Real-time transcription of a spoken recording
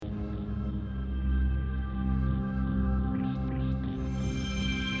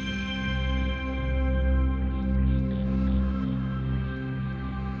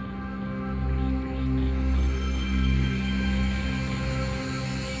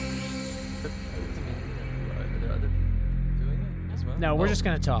No, we're just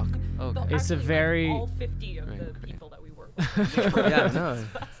gonna talk. Okay. It's a very all 50 of the people that we work with. Yeah, no.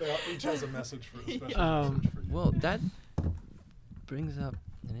 So each has a message for a special Um, message for you. Well, that brings up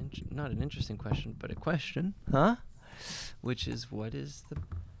not an interesting question, but a question, huh? Which is, what is the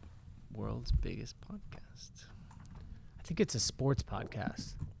world's biggest podcast? I think it's a sports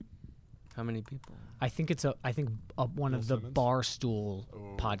podcast. How many people? I think it's one Bill of the Simmons? Barstool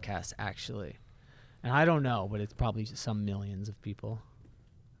podcasts actually, and I don't know, but it's probably some millions of people.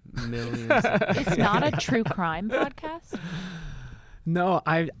 Millions. It's not a true crime podcast. No,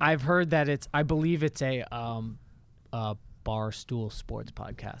 I've heard that I believe it's a Barstool Sports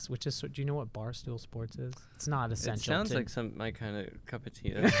podcast, which is, do you know what Barstool Sports is? It's not essential. It sounds like my kind of cup of tea.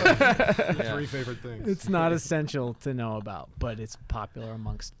 Your Yeah. 3 favorite things. It's not essential to know about, but it's popular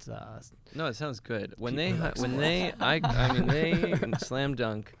amongst. No, it sounds good. When People they I mean they slam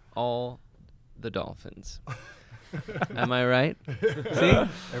dunk all the Dolphins. Am I right? See?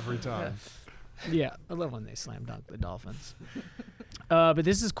 Every time. Yeah, I love when they slam dunk the Dolphins. But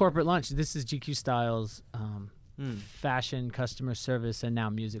this is Corporate Lunch. This is GQ Styles. Fashion, customer service, and now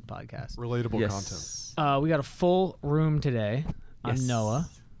music podcast. Relatable Yes. content. We got a full room today. Yes. I'm Noah.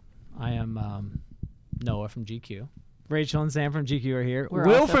 I am Noah from GQ. Rachel and Sam from GQ are here. We're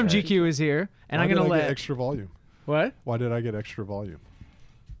Will also from from GQ is here, and Why I'm did gonna I let get extra volume? what? Why did I get extra volume?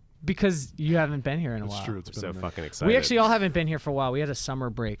 Because you haven't been here in a It's while. true. It's been So a minute. fucking excited. We actually all haven't been here for a while. We had a summer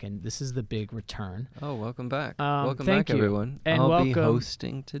break, and this is the big return. Oh, welcome back. thank Welcome back, you. everyone. And I'll be welcome.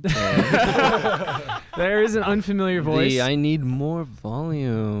 hosting today. There is an unfamiliar voice. I need more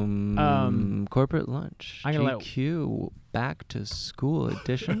volume. Corporate Lunch. I'm gonna let- GQ Back to School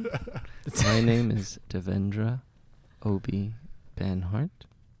Edition. My name is Devendra Obi Banhart,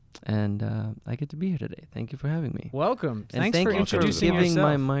 and I get to be here today. Thank you for having me. Welcome. And Thanks thank for you introducing giving yourself.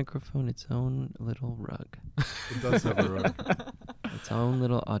 my microphone its own little rug. It does have a rug. Its own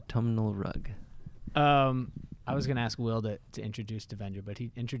little autumnal rug. I was gonna ask Will to introduce Devendra, but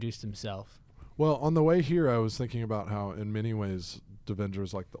he introduced himself. Well, on the way here, I was thinking about how, in many ways, Devendra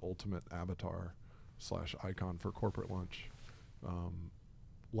is like the ultimate avatar / icon for Corporate Lunch.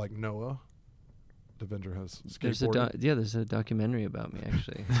 Like Noah, Devendra has There's skateboarding. there's a documentary about me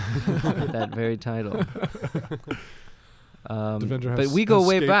actually. That very title. Devendra But has- we go has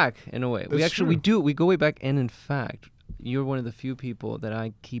way skate- back in a way. We It's actually true. we go way back, and in fact, you're one of the few people that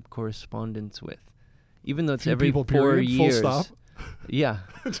I keep correspondence with, even though it's Few every people, 4 period, full years. stop. Yeah,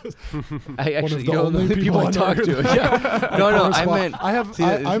 I actually the you're only the people people I on talk earth. to. Yeah. No, I meant.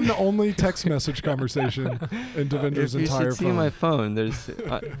 I'm the only text message conversation in Devendra's If you entire should see phone. my phone, there's,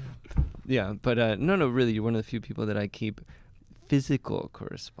 yeah, but no, really, you're one of the few people that I keep physical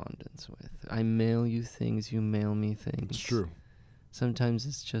correspondence with. I mail you things, you mail me things. It's true. Sometimes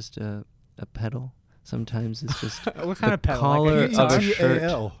it's just a pedal. Sometimes it's just What kind of pedal? collar Like a of a guitar? shirt.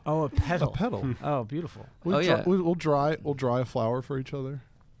 P-E-T-A-L. Oh, a A pedal. pedal. Oh, beautiful. We'll Oh, dry, yeah. we'll dry a flower for each other.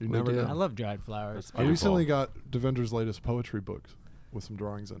 You We never do. know. I love dried flowers. I recently got Devendra's latest poetry book with some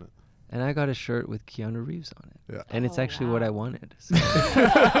drawings in it. And I got a shirt with Keanu Reeves on it. Yeah. And it's Oh, actually what I wow. wanted. So.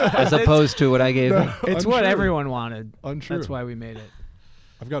 As opposed to what I gave him. It's what Untrue. everyone wanted. Untrue. That's why we made it.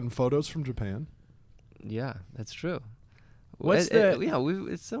 I've gotten photos from Japan. Yeah, that's true. What's the-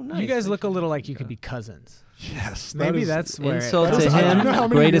 It's so nice. You guys look a actually. little like you could Yeah. be cousins. Yes. Maybe that's where Insult That to is- I don't know how him.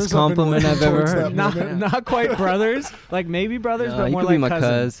 many Greatest years I've been compliment working I've ever towards that heard. moment. not quite brothers, like maybe brothers, No, but you more could like be my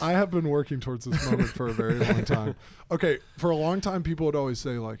cousins. cuz. I have been working towards this moment for a very long time. Okay, for a long time, people would always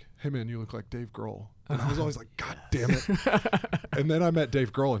say like, "Hey man, you look like Dave Grohl," and I was always like, "God damn it!" And then I met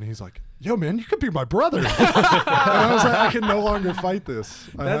Dave Grohl, and he's like, "Yo man, you could be my brother." And I was like, "I can no longer fight this."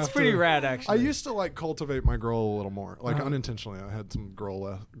 That's pretty rad, actually. I used to like cultivate my Grohl a little more, like unintentionally. I had some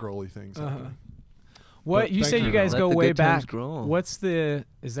Grohl-y things. happening. What But you thank said? You you. guys Let go the way good times back. grow. What's the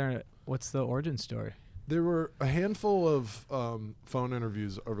origin story? There were a handful of phone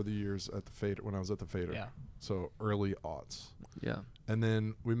interviews over the years at the Fader when I was at the Fader. Yeah. So early aughts. Yeah. And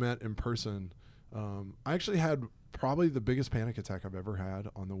then we met in person. I actually had probably the biggest panic attack I've ever had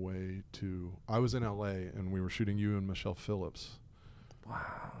on the way to. I was in LA and we were shooting you and Michelle Phillips.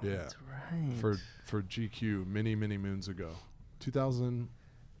 Wow. Yeah. That's right. For GQ many moons ago,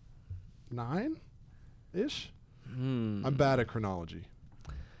 2009 ish. I'm bad at chronology.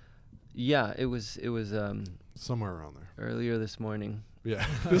 Yeah, it was Somewhere around there. earlier this morning. Yeah.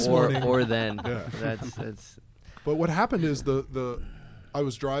 This or, morning. or then. Yeah. That's But what happened is I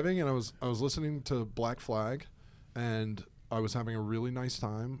was driving and I was listening to Black Flag, and I was having a really nice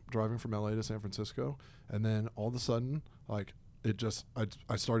time driving from LA to San Francisco, and then all of a sudden, like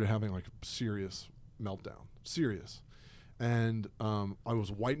I started having like serious meltdown, and I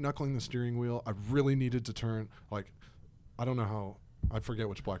was white knuckling the steering wheel. I really needed to turn. Like, I don't know how I forget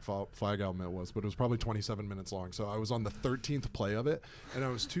which Black Flag album it was, but it was probably 27 minutes long. So I was on the 13th play of it, and I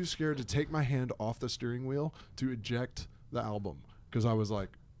was too scared to take my hand off the steering wheel to eject the album because I was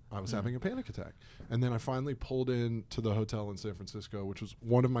having a panic attack. And then I finally pulled in to the hotel in San Francisco, which was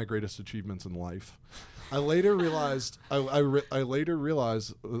one of my greatest achievements in life. I later realized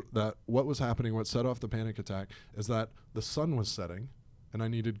that what was happening, what set off the panic attack, is that the sun was setting, and I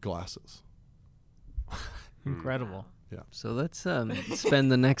needed glasses. Incredible. Yeah. So let's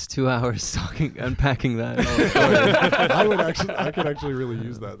spend the next 2 hours unpacking that. I could actually really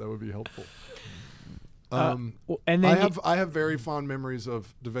use that. That would be helpful. And then I have very fond memories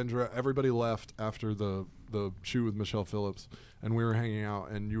of Devendra. Everybody left after the shoot with Michelle Phillips, and we were hanging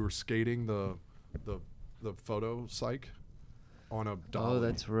out, and you were skating the photo psych on a dolly. Oh,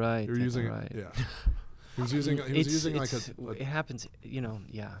 that's right. You were using it. Yeah. He was using it happens,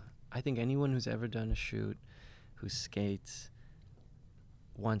 yeah. I think anyone who's ever done a shoot who skates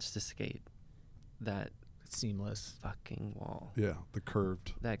wants to skate that seamless fucking wall. Yeah, the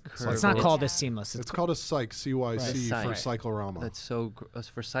curved. That curve. It's not called a seamless. It's called a cyc, CYC for cyclorama. That's so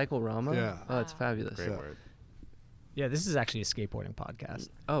for cyclorama. Yeah. Oh, that's fabulous. Great word. Yeah, this is actually a skateboarding podcast.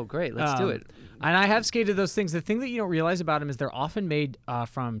 Oh, great. Let's do it. And I have skated those things. The thing that you don't realize about them is they're often made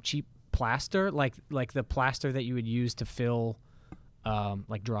from cheap plaster, like the plaster that you would use to fill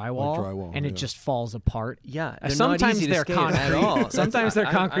like drywall, and it just falls apart. Yeah, sometimes they're concrete. Sometimes they're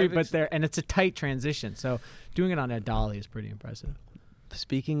concrete, but it's a tight transition. So doing it on a dolly is pretty impressive.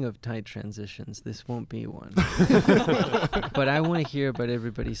 Speaking of tight transitions, this won't be one. But I want to hear about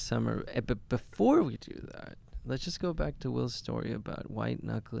everybody's summer. But before we do that, let's just go back to Will's story about white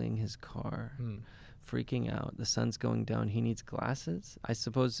knuckling his car, freaking out. The sun's going down. He needs glasses. I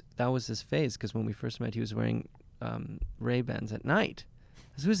suppose that was his phase, because when we first met, he was wearing Ray-Bans at night.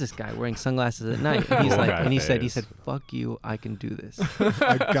 Who's this guy wearing sunglasses at night? And he's like, and he said, "Fuck you, I can do this."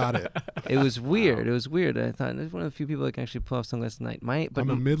 I got it. It was weird. It was weird. I thought there's one of the few people that can actually pull off sunglasses at night. I'm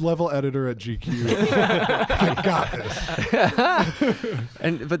a mid-level editor at GQ. I got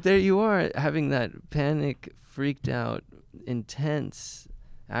this. But there you are, having that panic, freaked out, intense,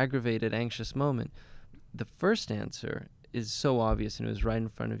 aggravated, anxious moment. The first answer is so obvious, and it was right in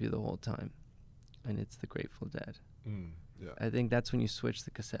front of you the whole time, and it's the Grateful Dead. Yeah. I think that's when you switch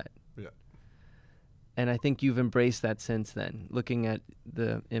the cassette. Yeah. And I think you've embraced that since then, looking at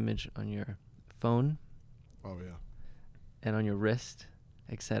the image on your phone. Oh, yeah. And on your wrist,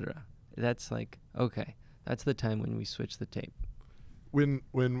 etc. That's like, okay, that's the time when we switch the tape. When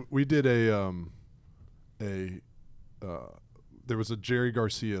we did there was a Jerry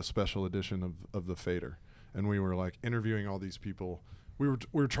Garcia special edition of The Fader, and we were like interviewing all these people. We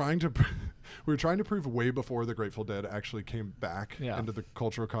were trying to prove way before the Grateful Dead actually came back into the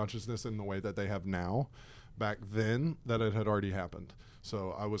cultural consciousness in the way that they have now. Back then, that it had already happened.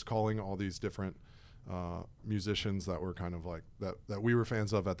 So I was calling all these different musicians that were kind of like that we were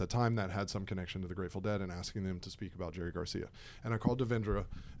fans of at the time that had some connection to the Grateful Dead, and asking them to speak about Jerry Garcia. And I called Devendra,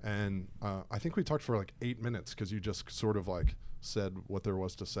 and I think we talked for like 8 minutes, because you just sort of like said what there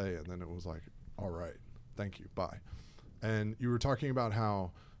was to say, and then it was like, all right, thank you, bye. And you were talking about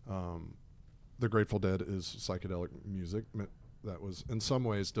how the Grateful Dead is psychedelic music that was in some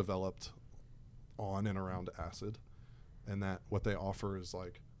ways developed on and around acid, and that what they offer is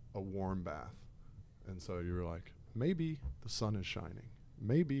like a warm bath. And so you were like, maybe the sun is shining.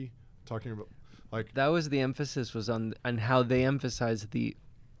 Maybe talking about like that was the emphasis, was on how they emphasize the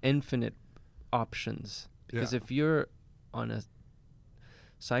infinite options. Because if you're on a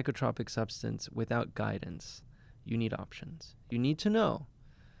psychotropic substance without guidance, you need options. You need to know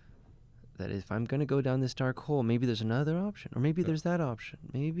that if I'm going to go down this dark hole, maybe there's another option, or maybe there's that option.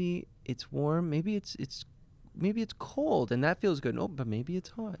 Maybe it's warm, maybe it's cold, and that feels good. No, but maybe it's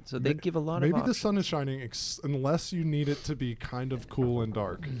hot. So they give a lot of options. Maybe the sun is shining unless you need it to be kind of cool and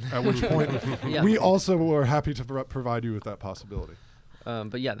dark, at which point we also were happy to provide you with that possibility.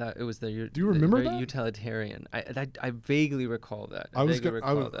 But yeah, that it was the. Do you remember that? Utilitarian. I vaguely recall that.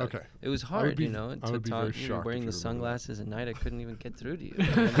 Okay. It was hard, to talk. You were wearing the sunglasses at night. I couldn't even get through to you. I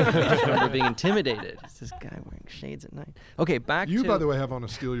just remember being intimidated. It's this guy wearing shades at night. Okay, back to. You, by the way, have on a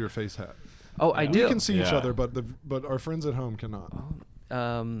steal your face hat. Oh, I do. We can see each other, but our friends at home cannot.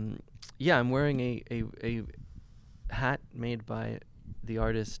 Yeah, I'm wearing a hat made by the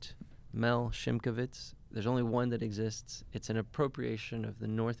artist Mel Shimkovitz. There's only one that exists. It's an appropriation of the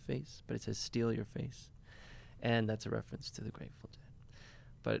North Face, but it says "Steal Your Face," and that's a reference to the Grateful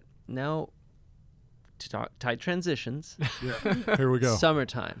Dead. At now, to talk tight transitions. Yeah, here we go.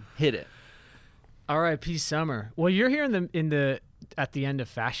 Summertime, hit it. R.I.P. Summer. Well, you're here at the end of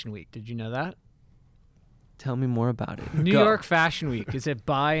Fashion Week. Did you know that? Tell me more about it. New Go. York Fashion Week is a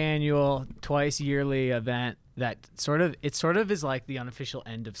biannual, twice yearly event that sort of is like the unofficial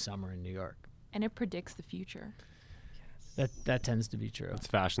end of summer in New York. And it predicts the future. That tends to be true. It's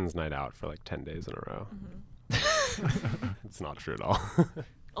fashion's night out for like 10 days in a row. Mm-hmm. It's not true at all.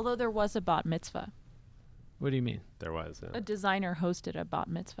 Although there was a bat mitzvah. What do you mean? There was. Yeah. A designer hosted a bat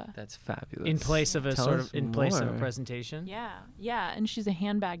mitzvah. That's fabulous. In place of a Tell sort us of in place of a more. presentation? Yeah, and she's a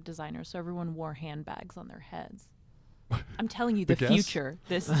handbag designer, so everyone wore handbags on their heads. I'm telling you, the guests? future.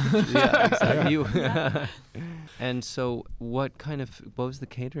 This is Yeah, exactly. You. Yeah. And so, what was the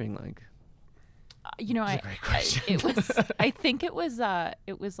catering like? you know, it was. I think it was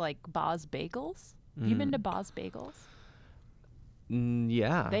like Boz Bagels. Have you been to Boz Bagels?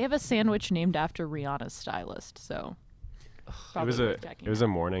 Yeah. They have a sandwich named after Rihanna's stylist. So It was a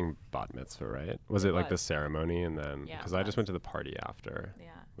morning bat mitzvah, right? Was it like the was. ceremony and then Yeah, because it I just was. went to the party after, Yeah.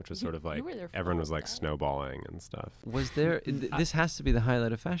 which was You- sort of you like were there for everyone all was of like that. snowballing and stuff. Was there? This has to be the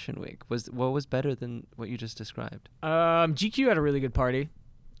highlight of Fashion Week. What was better than what you just described? GQ had a really good party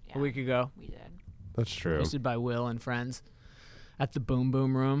Yeah, a week ago, we did. That's true. hosted by Will and friends at the Boom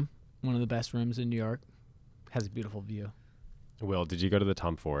Boom Room, one of the best rooms in New York. Has a beautiful view. Will, did you go to the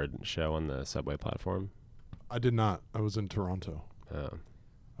Tom Ford show on the subway platform? I did not. I was in Toronto. Oh.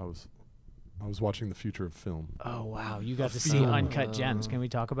 I was watching the future of film. Oh wow, you got to see film. Uncut Gems. Can we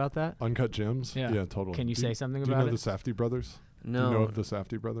talk about that? Uncut Gems? Yeah. Totally. Can you say something do you about know it? the Safdie brothers? No. Do you know of the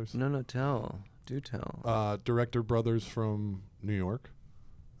Safdie brothers? No, do tell. Director brothers from New York.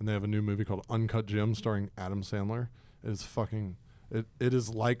 And they have a new movie called Uncut Gems starring Adam Sandler. It is fucking... It is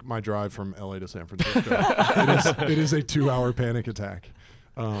like my drive from LA to San Francisco. it is a 2-hour panic attack.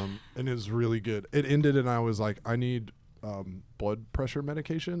 And it was really good. It ended and I was like, I need blood pressure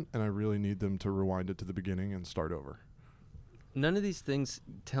medication and I really need them to rewind it to the beginning and start over. None of these things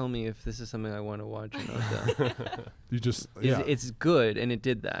tell me if this is something I want to watch or not. Though. You just... It's good and it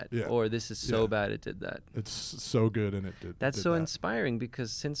did that. Yeah. Or this is so Yeah. bad it did that. It's so good and it did. That's did so that. inspiring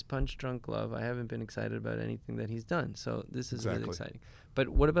because since Punch Drunk Love, I haven't been excited about anything that he's done. So this is really Exactly. exciting. But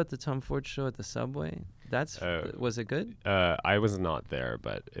what about the Tom Ford show at the Subway? Was it good? I was not there,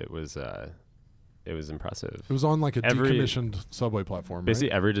 but it was impressive. It was on like a Every- decommissioned subway platform, Basically,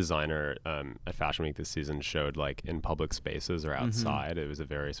 right? every designer at Fashion Week this season showed like in public spaces or outside. It was a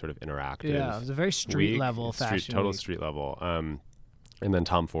very sort of interactive. Yeah, it was a very street week, level fashion. total week. street level. And then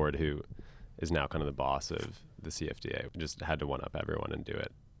Tom Ford, who is now kind of the boss of the CFDA, just had to one up everyone and do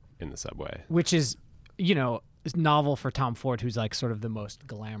it in the subway. Which is, is novel for Tom Ford, who's like sort of the most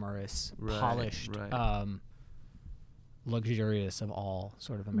glamorous, Right, polished, right. luxurious of all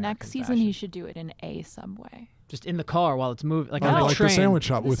sort of American Next season, fashion. he should do it in a subway. Just in the car while it's moving, like No. on the like train. the sandwich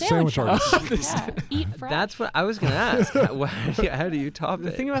shop with sandwich artists. Yeah, eat fresh. That's what I was going to ask. How do you top The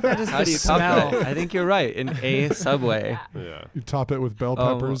it? thing about that is How the do you top smell. it? I think you're right. In a Subway. Yeah. You top it with bell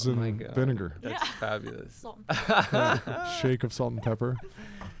Oh peppers my and God. vinegar. That's fabulous. Salt and pepper. Shake of salt and pepper.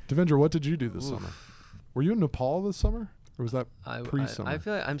 Devendra, what did you do this summer? Were you in Nepal this summer? Or was that pre-summer? I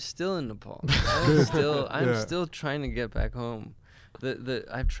feel like I'm still in Nepal. Good. I'm Yeah. still trying to get back home.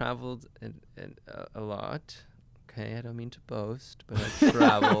 I've traveled a lot. Okay, I don't mean to boast, but I've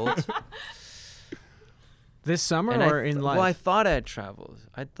traveled. This summer And or in life? Well, I thought I had traveled.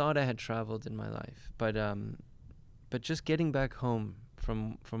 I thought I had traveled in my life, but just getting back home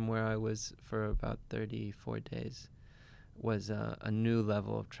from where I was for about 34 days was a new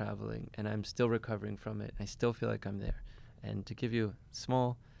level of traveling, and I'm still recovering from it. I still feel like I'm there. And to give you a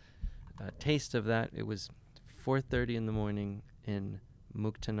small taste of that, it was 4:30 in the morning in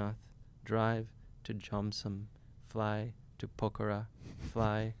Muktanath, drive to Jomsom, fly to Pokhara,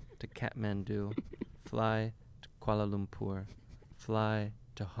 fly to Kathmandu, fly to Kuala Lumpur, fly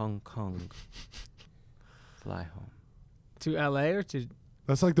to Hong Kong, fly home. to LA or to?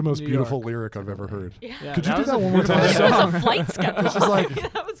 That's like the most New beautiful York. lyric I've ever heard. Yeah, Could you do was that a one more beautiful time? It song. was a flight schedule. This is like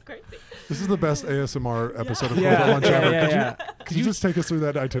That was crazy. this is the best ASMR episode of Yeah, Global Lunch ever. yeah. Could you just take us through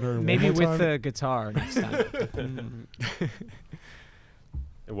that itinerary Maybe one more with time? the guitar next time.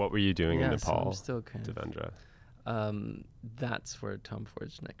 What were you doing in Yeah, so Nepal, I'm still kind of. Devendra? That's where Tom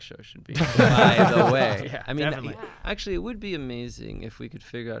Ford's next show should be. By the way, Yeah, I mean, definitely. actually, it would be amazing if we could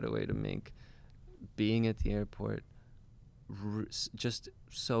figure out a way to make being at the airport just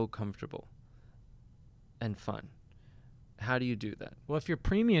so comfortable and fun. How do you do that? Well, if you're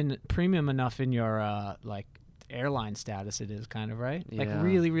premium enough in your like airline status, it is kind of right. Like Yeah,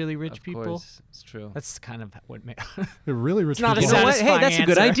 really, really rich Of people. course, it's true. That's kind of what makes. They're really rich not a people. You know what? Hey, satisfying that's a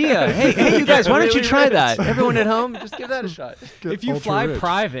good answer. idea. Hey, you guys, why don't you Really try rich. that? Everyone at home, just give that a shot. Get If you ultra fly rich.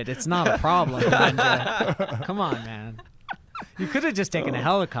 private, it's not a problem. Devendra. Come on, man. You could have just taken a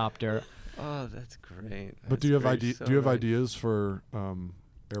helicopter Oh, that's great. But do you have ideas for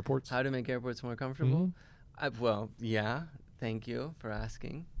airports? How to make airports more comfortable? Well, yeah. Thank you for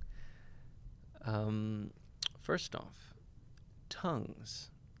asking. First off, tongues.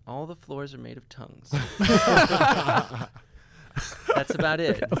 All the floors are made of tongues. That's about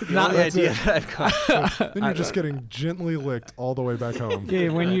it. That's the only idea that I've got. Then you're just getting gently licked all the way back home. Yeah,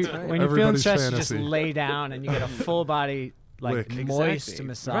 when you're feeling Everybody's stressed, you just fantasy. lay down and you get a full body Lick. moist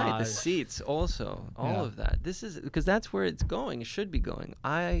massage. Right, the seats also, all of that. This is because that's where it's going. It should be going.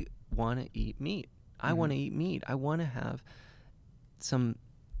 I want to eat meat. I want to eat meat. I want to have some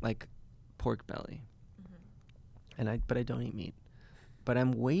like pork belly. But I don't eat meat. But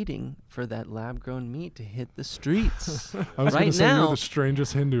I'm waiting for that lab-grown meat to hit the streets. I was going to say you're the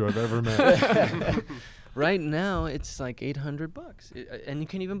strangest Hindu I've ever met. Right now, it's like $800, and you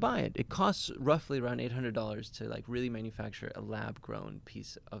can't even buy it. It costs roughly around $800 to like really manufacture a lab-grown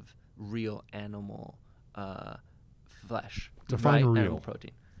piece of real animal flesh. Define real. Animal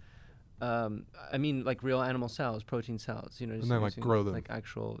protein. I mean, like real animal cells, protein cells. You know, And then like grow them like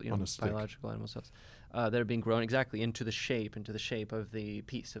actual, you on know, a stick. biological animal cells that are being grown exactly into the shape of the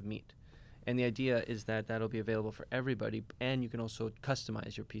piece of meat. And the idea is that that'll be available for everybody, and you can also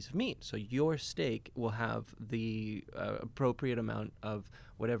customize your piece of meat. So your steak will have the appropriate amount of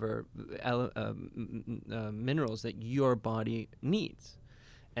whatever minerals that your body needs.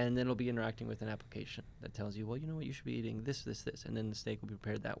 And then it'll be interacting with an application that tells you, well, you know what, you should be eating this, this, this. And then the steak will be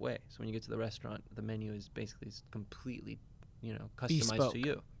prepared that way. So when you get to the restaurant, the menu is basically completely, you know, customized Bespoke. to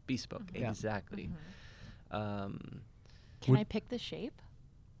you. Bespoke, Yeah. exactly. Can I pick the shape?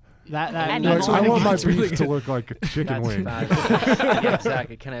 That And Like, you I want my It's really beef to good. look like a chicken That's wing. fabulous. Yeah,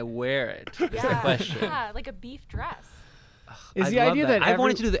 exactly. Can I wear it? Is the question. Yeah, like a beef dress. Is I'd the love idea that. that I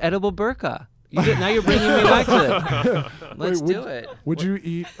wanted every- to do the edible burqa. Now you're bringing me back to it. Let's Wait, do it. Would you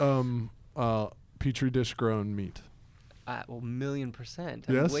eat petri dish grown meat? Well, 1,000,000%.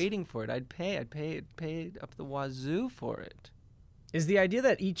 I'm Yes? waiting for it. I'd pay up the wazoo for it. Is the idea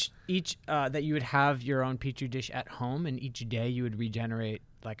that each that you would have your own petri dish at home, and each day you would regenerate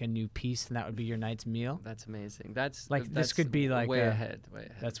like a new piece, and that would be your night's meal? That's amazing. That's This could be like way a- ahead. Way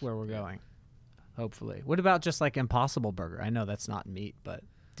ahead. That's where we're going. Hopefully. What about just like Impossible Burger? I know that's not meat, but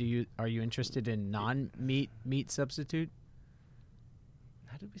are you interested in non-meat substitute?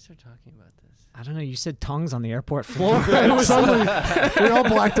 How did we start talking about this? I don't know. You said tongues on the airport floor. Suddenly, we all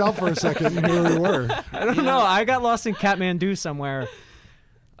blacked out for a second, and here we were. I don't know. I got lost in Kathmandu somewhere.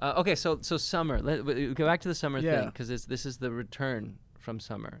 Okay, so summer. Go back to the summer Yeah. thing because this is the return from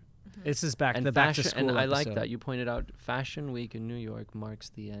summer. This is back And the back to fashion, school and I like episode. that you pointed out. Fashion Week in New York marks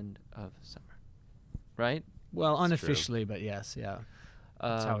the end of summer, right? Well, It's true. unofficially, but yes, yeah.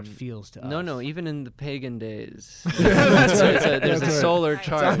 That's how it feels to us. No, even in the pagan days, That's there's right. a That's right. solar It's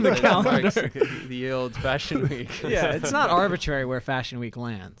chart on the that calendar. marks the old Fashion Week. Yeah, it's not arbitrary where Fashion Week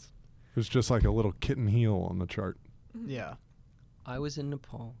lands. There's just like a little kitten heel on the chart. Yeah. I was in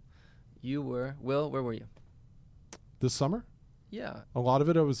Nepal. You were Will. Where were you? This summer, Yeah. a lot of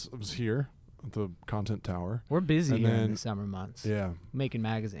it I was here at the Content Tower. We're busy And here in then- the summer months. Yeah, Making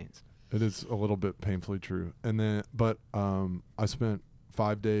magazines. it is a little bit painfully true. And then, but I spent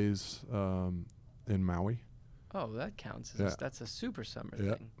 5 days in Maui. Oh, that counts. Yeah. That's a super summer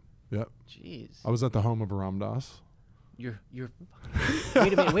Yeah. thing. Yep. Jeez. I was at the home of Ram Dass. You're.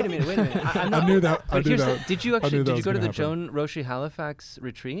 Wait a minute. I'm I not, knew that. I But knew here's that. did you I knew that go was to gonna the happen. Joan Roshi Halifax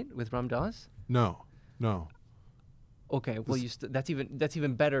retreat with Ram Dass? No. Okay, well This- that's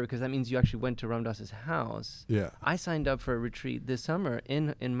even better because that means you actually went to Ram Dass's house. Yeah. I signed up for a retreat this summer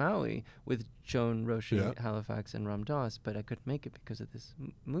in Maui with Joan Roshi Yeah. Halifax and Ram Dass, but I couldn't make it because of this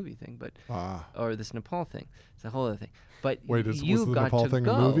movie thing, Ah. or this Nepal thing. It's a whole other thing. But Wait, you was the got Nepal to thing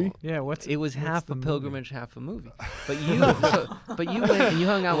go. a movie? Yeah, what's It was half the a movie? pilgrimage, half a movie. But you, but you went and you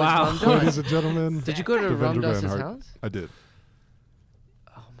hung out Wow. with Ram Ladies Dass. and gentlemen, Did you go to Devendra Ram Dass's Banhart. house? I did.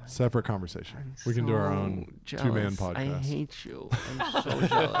 Oh my Separate conversation. We can do our own so two-man jealous. I podcast. hate you. I'm so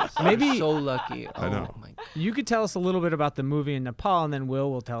jealous. Maybe- I'm so lucky. I know. Oh my You could tell us a little bit about the movie in Nepal, and then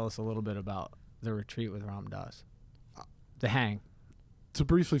Will tell us a little bit about the retreat with Ram Dass. The hang. To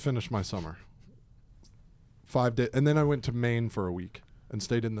briefly finish my summer, 5 days, and then I went to Maine for a week and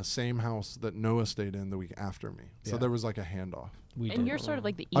stayed in the same house that Noah stayed in the week after me. So Yeah. there was like a handoff. We And did. you're sort of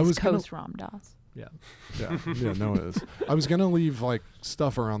like the I was East gonna- Coast Ram Dass. Yeah. Yeah, Noah is. I was gonna leave like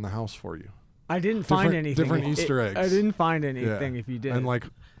stuff around the house for you. I didn't find Different- anything. different Easter eggs. I didn't find anything if you did. And like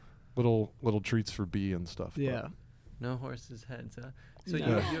little treats for B and stuff. but- yeah. No horses' heads, huh? So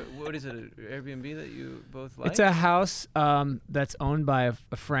No. you're, what is it? An Airbnb that you both like? It's a house that's owned by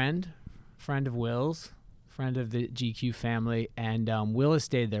a friend of Will's friend of the GQ family, and Will has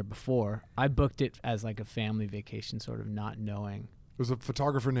stayed there before. I booked it as like a family vacation, sort of not knowing. There's a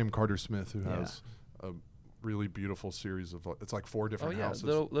photographer named Carter Smith who has a really beautiful series of, it's like 4 different houses.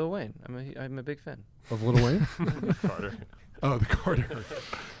 Lil Wayne. I'm a big fan. Of Lil Wayne? Carter. Oh, the Carter.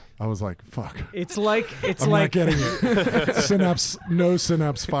 I was like, fuck. It's like I'm not getting it. No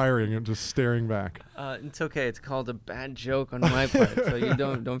synapse firing. I'm just staring back. It's okay. It's called a bad joke on my part, so you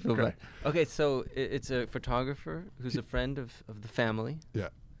don't feel bad. Okay, so it's a photographer who's a friend of the family. Yeah.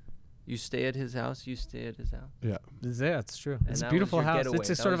 You stay at his house. You stay at his house. Yeah. Yeah, it's true. And It's a that beautiful was your house. getaway. It's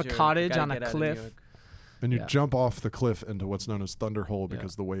a That sort of was a your cottage gotta on a get out of New cliff. York. And you Yeah. jump off the cliff into what's known as Thunder Hole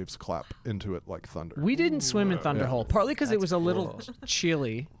because the waves clap into it like thunder. We didn't swim in Thunder Yeah. Hole, partly because it That's was a little cool.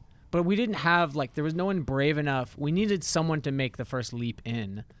 chilly, but we didn't have there was no one brave enough. We needed someone to make the first leap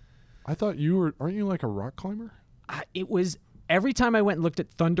in. I thought aren't you like a rock climber? It was every time I went and looked at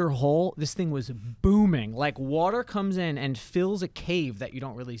Thunder Hole, this thing was booming. Like water comes in and fills a cave that you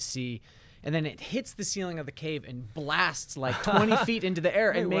don't really see. And then it hits the ceiling of the cave and blasts like 20 feet into the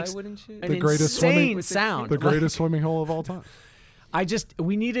air and Wait, makes why wouldn't you? an The greatest insane swimming- sound. The greatest swimming hole of all time.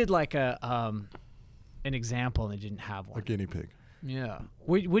 We needed like an example, and they didn't have one. A guinea pig. Yeah.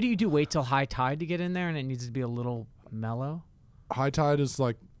 What do you do? Wait till high tide to get in there, and it needs to be a little mellow? High tide is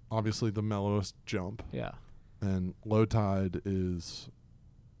like obviously the mellowest jump, Yeah. and low tide is,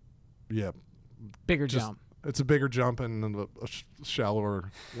 Bigger Just- jump. it's a bigger jump and then a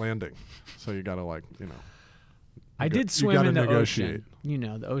shallower landing. So you got to I did you swim gotta in the negotiate.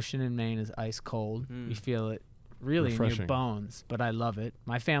 ocean. The ocean in Maine is ice cold. You feel it really in Refreshing. your bones, but I love it.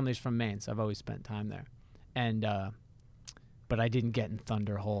 My family's from Maine, so I've always spent time there. And but I didn't get in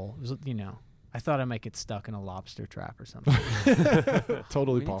Thunder Hole. It was, I thought I might get stuck in a lobster trap or something.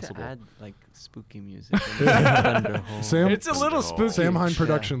 Totally We need possible. to add like spooky music. in the Thunder Hole. Sam, It's a little spooky. Sam Hine Yeah.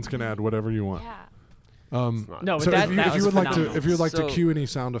 Productions can add whatever you want. Yeah. Um, No, but so that if was you would like phenomenal. to So- cue any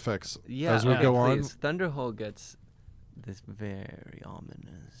sound effects Yeah, as we okay, go on. please. Thunder Hole gets this very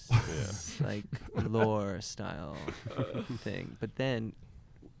ominous, like lore style thing, but then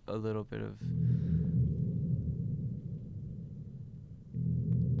a little bit of.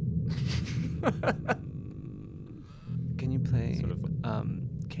 Can you play Sort of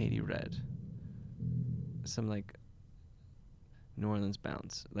Katie Red? Some like New Orleans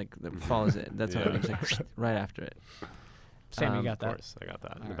bounce, like that follows it. That's what Yeah. it looks like right after it. Sam, you Um, got Of that? course, I got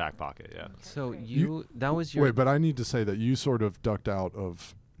that in the Alright. back pocket. Yeah. So that was your. Wait, but I need to say that you sort of ducked out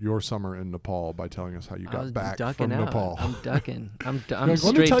of your summer in Nepal by telling us how you I got was back ducking from out. Nepal. I'm ducking. I'm You're like,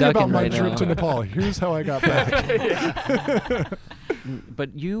 let me straight tell you about ducking my right trip now. to Nepal. Here's how I got back. But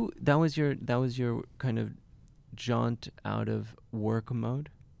that was your kind of jaunt out of work mode.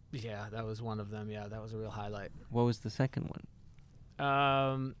 Yeah, that was one of them. Yeah, that was a real highlight. What was the second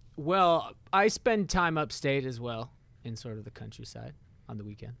one? Well, I spend time upstate as well, in sort of the countryside on the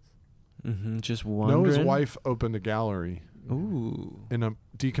weekends. Just wondering. Noah's wife opened a gallery Ooh. in a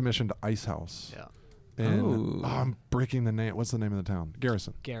decommissioned ice house. Yeah. And Oh. I'm breaking the name. What's the name of the town?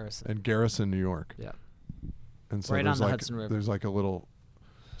 Garrison. Garrison. In Garrison, New York. Yeah. And so Right there's on the like Hudson River. there's like a little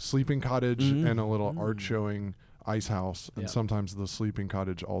sleeping cottage Mhm. and a little art showing ice house, and Yeah. sometimes the sleeping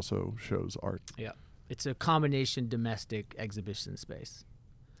cottage also shows art. Yeah. It's a combination domestic exhibition space.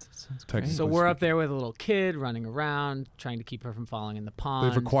 Sounds Technically great. So we're up there with a little kid running around, trying to keep her from falling in the pond.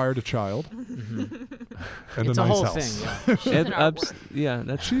 They've acquired a child Mhm. and It's a a nice whole house. thing. Yeah. She's an artwork. Yeah,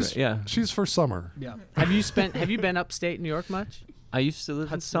 that's She's great. Yeah. she's for summer. Yeah. Have you been upstate New York much? I used to live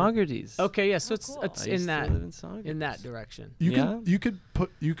Hudson. in Saugerties. Okay, yeah. So Oh, it's cool. it's I in used to that live in Saugerties. in that direction. You Yeah?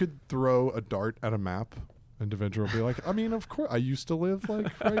 you could throw a dart at a map, and Devendra will be like, I mean, of course, I used to live like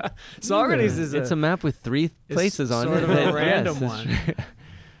right. Saugerties is It's a map with 3 places on sort it. of a Yes, random that's one. true.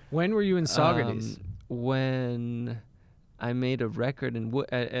 When were you in Saugerties? When I made a record at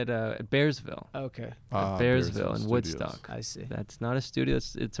Bearsville. Okay, Ah, Bearsville and Studios. Woodstock. I see. That's not a studio.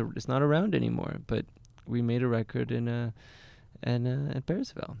 It's not around anymore. But we made a record at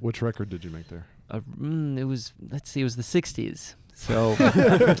Bearsville. Which record did you make there? It was it was the '60s. So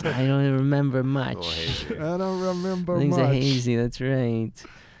I don't remember much. little hazy. I don't remember Things much. are hazy. That's right.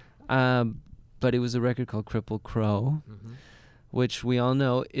 But it was a record called Cripple Crow, Mhm. which we all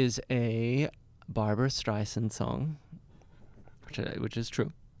know is a Barbara Streisand song, which is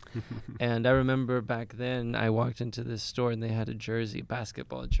true. And I remember back then I walked into this store and they had a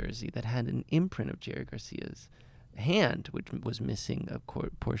basketball jersey that had an imprint of Jerry Garcia's hand, which was missing a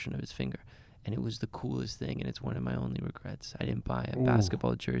portion of his finger. And it was the coolest thing, and it's one of my only regrets. I didn't buy a Ooh.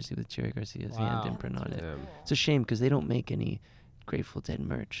 basketball jersey with Jerry Garcia's Wow. hand imprint on it. Damn. It's a shame because they don't make any Grateful Dead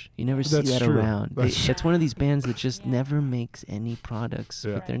merch. You never see That's that true. around. That's one of these bands that just Yeah. never makes any products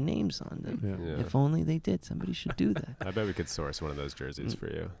Yeah. with their names on them. Yeah. Yeah. If only they did. Somebody should do that. I bet we could source one of those jerseys for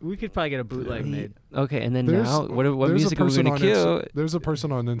you. We could probably get a bootleg made. Okay, and then There's- now, what there's music a are we person going to on cue? There's a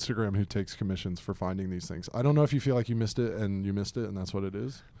person on Instagram who takes commissions for finding these things. I don't know if you feel like you missed it and that's what it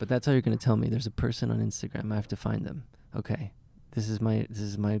is. But that's how you're going to tell me. There's a person on Instagram. I have to find them. Okay, this is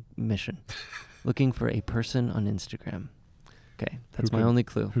my mission. Looking for a person on Instagram. Okay, that's Who my can- only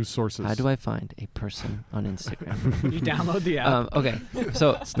clue. Whose sources? How do I find a person on Instagram? You download the app. Okay,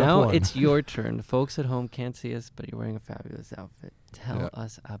 so Step now one. it's your turn. Folks at home can't see us, but you're wearing a fabulous outfit. Tell Yeah.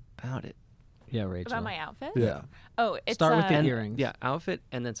 us about it. Yeah, Rachel. About my outfit? Yeah. Oh, it's Start with the And- earrings. Yeah, outfit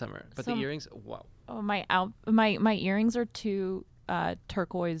and then summer. But the So- earrings, wow. Oh, my earrings are 2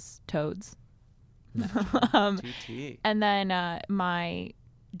 turquoise toads. TT. And then my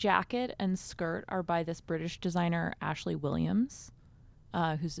jacket and skirt are by this British designer Ashley Williams,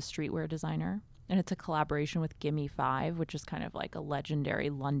 who's a streetwear designer, and it's a collaboration with Gimme 5, which is kind of like a legendary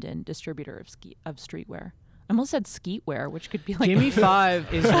London distributor of streetwear. I almost said skeetwear, which could be like Gimme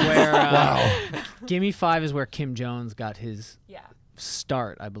 5 is where Gimme 5 is where Kim Jones got his yeah,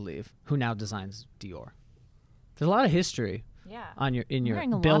 start, I believe, who now designs Dior. There's a lot of history yeah. on your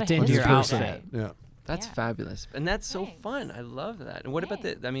Wearing a lot built of into your history outfit. today. Yeah. That's Yeah. fabulous. And that's so Thanks. fun. I love that. And what about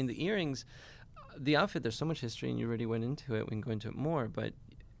the earrings, the outfit, there's so much history and you already went into it. We can go into it more, but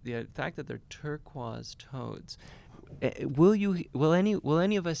the fact that they're turquoise toads, will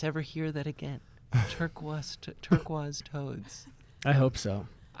any of us ever hear that again? Turquoise toads. I hope so.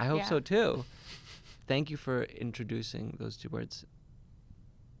 I hope Yeah. so too. Thank you for introducing those 2 words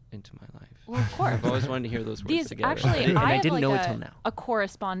into my life. Well, of course. I've always wanted to hear those words These together. actually, and I have didn't like know a, it till now. a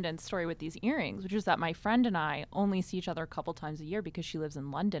correspondence story with these earrings, which is that my friend and I only see each other a couple times a year because she lives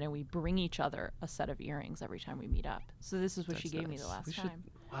in London, and we bring each other a set of earrings every time we meet up. So this is what she That's gave me the nice. last We should- time.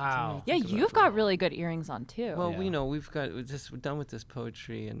 Wow. Yeah, think about you've it. got really good earrings on too. Well, Yeah. we know we're done with this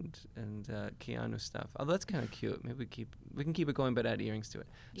poetry and Keanu stuff. Although that's kind of cute. Maybe we can keep it going, but add earrings to it.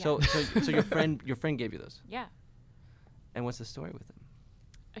 Yeah. So your friend gave you those. Yeah, And what's the story with them?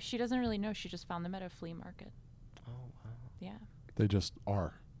 she doesn't really know. She just found them at a flea market. Oh wow. Yeah, They just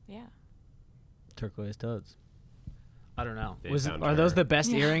are. yeah. Turquoise toads. I don't know. They Are found those her. the best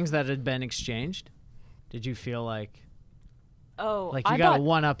Yeah. earrings that had been exchanged? Did you feel like Oh, you I got to bought,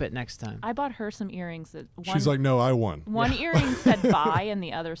 one up it next time? I bought her some earrings that one, She's like, no, I won. one earring said buy and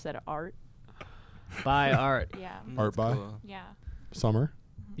the other said art. Buy art. Yeah, Art That's by? cool. yeah. Summer.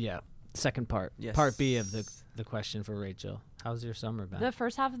 Yeah. Second part. Yes. Part B of the question for Rachel. How's your summer been? The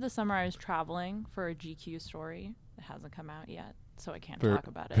first half of the summer, I was traveling for a GQ story. It hasn't come out yet, so I can't Very, talk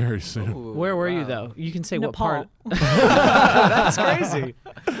about it. very soon. Ooh, Where were you wow. though? You can say Nepal. what part. That's crazy.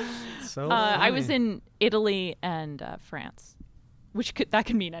 So I was funny. in Italy and France, which that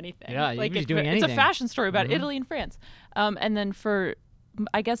could mean anything. Yeah, you could be doing It's anything. a fashion story about Mhm. Italy and France. And then for,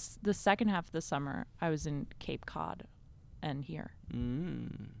 I guess, the second half of the summer, I was in Cape Cod and here.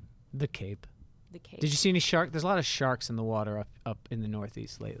 the Cape. The Cape. Did you see any shark? There's a lot of sharks in the water up in the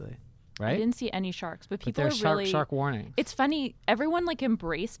Northeast lately, I right? didn't see any sharks, but But people there's are really. shark warning. It's funny. Everyone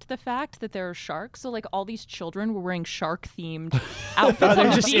embraced the fact that there are sharks. So all these children were wearing shark themed outfits. Oh, on they're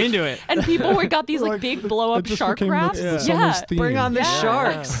the just beach, into it. And people got these big blow up it just shark became wraps. the Yeah. summer's theme. Bring on the Yeah.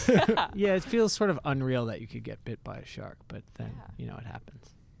 sharks. Yeah. Yeah, it feels sort of unreal that you could get bit by a shark, but then it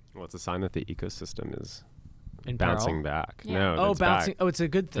happens. Well, it's a sign that the ecosystem is In bouncing peril? back. Yeah. No, Oh, it's bouncing. back. Oh, it's a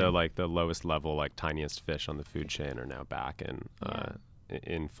good thing. The the lowest level, tiniest fish on the food chain are now back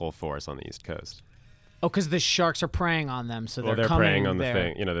in full force on the East Coast. Oh, because the sharks are preying on them, so Well, they're they're coming preying on the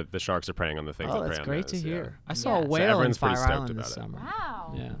there. thing. The sharks are preying on the things Oh, that prey that's on great to those, yeah. hear. I saw a Yeah. So whale in everyone's pretty Fire stoked Island this about it. summer.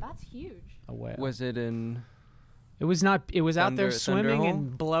 Wow. Yeah. That's huge. A whale. Was it in? It was not. It was out there Thunder swimming Hole?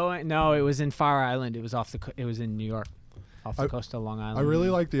 and blowing. No, it was in Fire Island. It was it was in New York, off the I- coast of Long Island. I really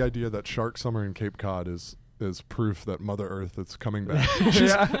like the idea that Shark Summer in Cape Cod is proof that Mother Earth is coming back.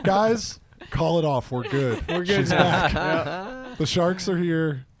 Guys, call it off. We're good. We're good She's now. back. The sharks are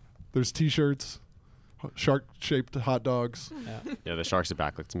here. There's T-shirts, shark-shaped hot dogs. Yeah, the sharks are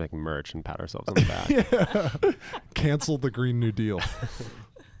back. Let's make merch and pat ourselves on the back. Cancel the Green New Deal.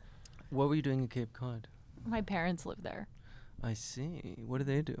 What were you doing in Cape Cod? My parents live there. I see. What do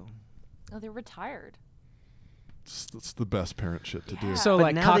they do? Oh, they're retired. It's the best parent shit to do. Yeah. So But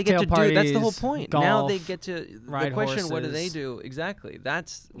like now they get cocktail to parties. do. That's the whole point. Now they golf. get to ride the question. What do they horses. do exactly?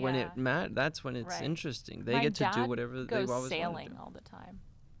 That's when Yeah. That's when it's Right. interesting. They My get to do dad whatever they've goes always sailing wanted to. all the time.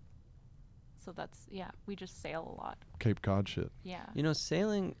 So that's we just sail a lot. Cape Cod shit. Yeah. You know,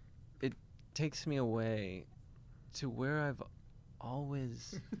 sailing, it takes me away to where I've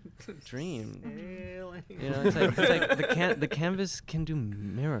always dreamed. You know, it's like the canvas can do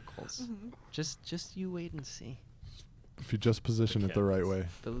miracles. Just you wait and see. If you just position it the right way.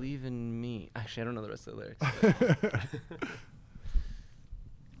 Believe in me. Actually, I don't know the rest of the lyrics.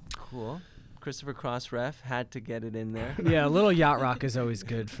 Cool. Christopher Cross ref had to get it in there. Yeah, a little yacht rock is always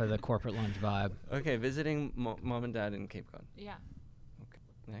good for the corporate lunch vibe. Okay, visiting mom and dad in Cape Cod. Yeah. Okay,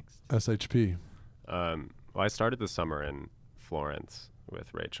 next. SHP. Well, I started the summer in Florence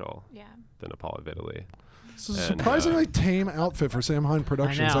with Rachel, Yeah. the Nepal of Italy. This is a And, surprisingly tame outfit for Sam Hine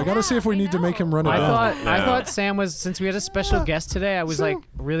Productions. know. I gotta see if we I need to make him run it I down. thought Sam was, since we had a special guest today, I was Sam. like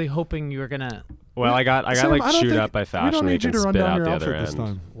really hoping you were gonna. Well, I got Sam, like I don't chewed think- up by we Fashion don't need Week you and to run spit down out your the other outfit this end.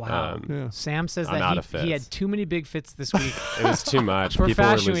 time. Wow. Yeah. Sam says I'm out that of he had fits. too many big fits this week It was too much. for People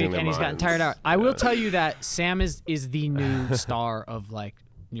were Fashion losing Week, their and he's gotten minds. tired out. I will Yeah. tell you that Sam is the new star of like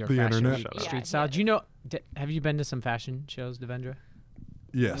New York The Fashion internet. Week, Yeah, street he style. is. Do you know? Have you been to some fashion shows, Devendra?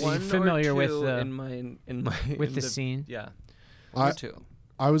 Yes. One- One familiar or with two the- in my With in the scene? Yeah. I- One or two.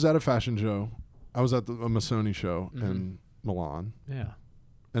 I was at a fashion show. I was at a Missoni show Mhm. in Milan, Yeah,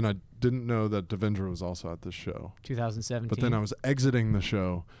 and I didn't know that Devendra was also at this show. 2017. But then I was exiting the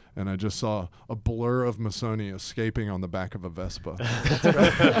show, and I just saw a blur of Missoni escaping on the back of a Vespa. And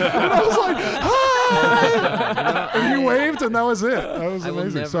I was like, "Hi!" And you waved, and that was it. That was I will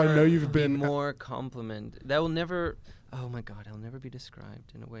amazing. So I know never you've be been. more compliment. That will never. Oh my God! I'll never be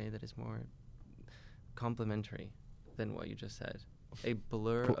described in a way that is more complimentary than what you just said. A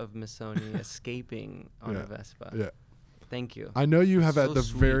blur of Missoni escaping on a Vespa. Yeah. Thank you. I know you have So at the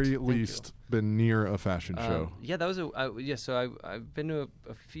sweet. very Thank you. least been near a fashion show. Yeah, that was yeah. So I've been to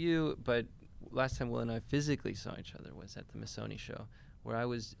a few, but last time Will and I physically saw each other was at the Missoni show, where I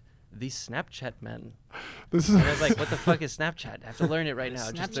was the Snapchat man. This is. And I was like, "What the fuck is Snapchat? I have to learn it right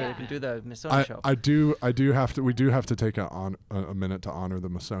now, just so I Snapchat. can do the Missoni show." I do have to. We do have to take a minute to honor the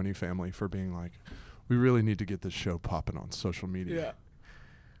Missoni family for being like, we really need to get this show popping on social media. Yeah.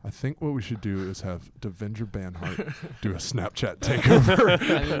 I think what we should do is have Devendra Banhart do a Snapchat takeover.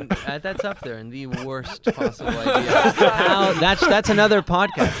 I mean, that's up there in the worst possible idea. How, that's another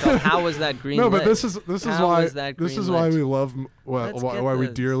podcast called "How Was That Green?" No, Lit? but this is How why was that this is greenlit? why we love Let's get why we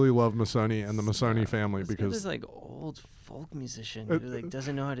this. dearly love Missoni and the Missoni family Let's get because this like old folk musician who like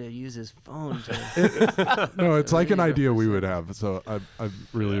doesn't know how to use his phone to. no, it's like an really idea we represent. would have. So I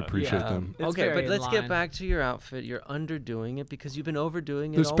really appreciate them. It's Okay, very but in let's get line. back to your outfit. You're underdoing it because you've been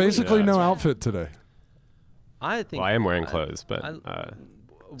overdoing it. There's all basically week. no Yeah. outfit today. I think. Well, I am wearing clothes, but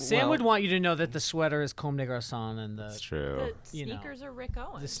Sam would well, want you to know that the sweater is Comme des Garçons and the it's true. The You know. sneakers are Rick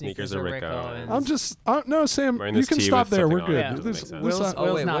Owens. the Sneakers sneakers are are Rick Rick Owens. Owens. I'm just no, Sam. Wearing You this can tee stop with there. We're something good. on it doesn't This, make sense. Will's- this, Oh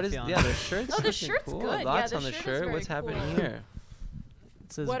Will's wait, not what is? feeling Yeah, it. the shirt's Oh, the looking shirt's cool. good. Yeah, Lots the on the shirt is shirt. very What's happening cool. here?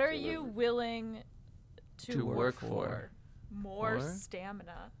 It says- What are you willing to, To work for? More For?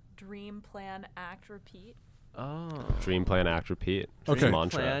 stamina. Dream, plan, act, repeat. Oh. Dream, plan, act, repeat. Okay. Dream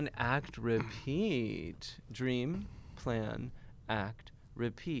mantra. Plan, act, repeat. Dream, plan, act,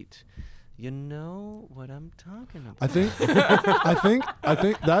 repeat. You know what I'm talking about. I think I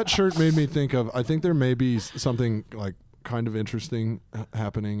think that shirt made me think of. I think there may be something like kind of interesting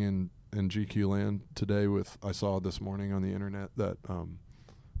happening in GQ land today. With I saw this morning on the internet that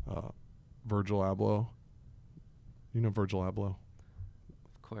Virgil Abloh. You know Virgil Abloh?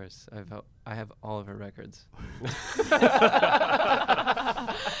 Of course, I have all of her records.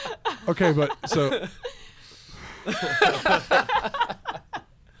 Okay, but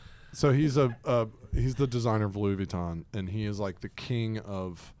so he's he's the designer of Louis Vuitton, and he is like the king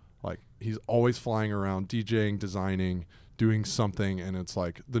of like he's always flying around, DJing, designing, doing something, and it's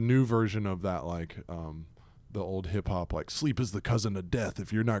like the new version of that like the old hip hop like sleep is the cousin of death.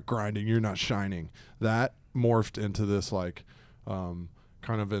 If you're not grinding, you're not shining. That morphed into this like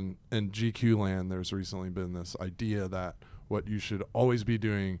kind of in GQ land. There's recently been this idea that what you should always be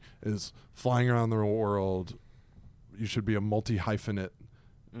doing is flying around the world. You should be a multi-hyphenate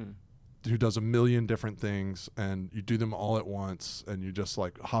who does a million different things, and you do them all at once, and you just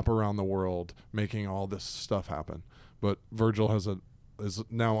like hop around the world making all this stuff happen. But Virgil is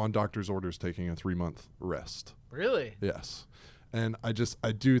now on doctor's orders taking a 3-month rest. Really? Yes. And I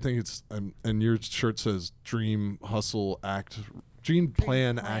do think it's and your shirt says dream, hustle, act, dream,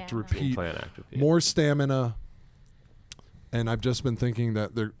 plan, act, plan. repeat. Plan, act, repeat. More stamina. And I've just been thinking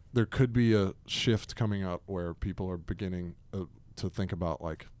that there could be a shift coming up where people are beginning to think about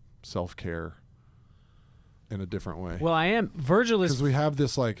like self-care in a different way. Well, I am. Virgil is. Because we have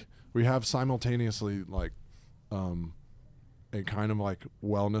this like we have simultaneously like a kind of like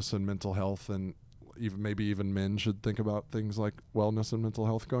wellness and mental health, and maybe even men should think about things like wellness and mental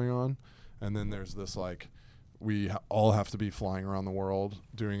health going on. And then there's this like we all have to be flying around the world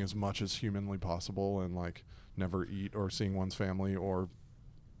doing as much as humanly possible and like never eat or seeing one's family or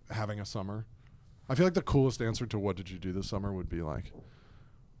having a summer. I feel like the coolest answer to what did you do this summer would be like,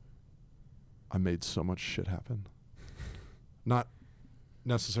 I made so much shit happen. Not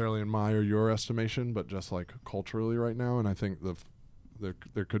necessarily in my or your estimation, but just like culturally right now. And I think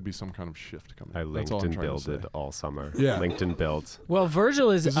there could be some kind of shift coming. I linked and builded all summer. Yeah. Linked and built. Well,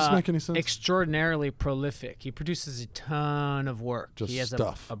 Virgil is Does this make any sense? extraordinarily prolific. He produces a ton of work. Just he has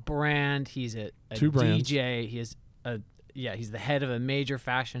stuff. a brand. He's a Two brands. DJ. He is he's the head of a major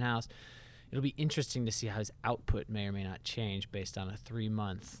fashion house. It'll be interesting to see how his output may or may not change based on a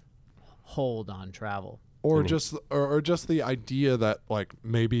 3-month hold on travel. Or just the idea that like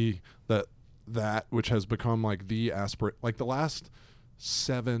maybe that which has become like the like the last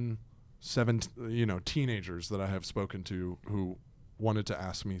seven teenagers that I have spoken to who wanted to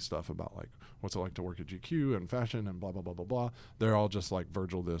ask me stuff about like what's it like to work at GQ and fashion and blah blah blah blah blah. They're all just like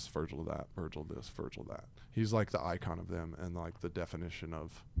Virgil this, Virgil that, Virgil this, Virgil that. He's like the icon of them and like the definition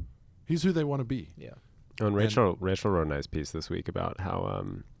of he's who they want to be. Yeah. Oh, and Rachel wrote a nice piece this week about how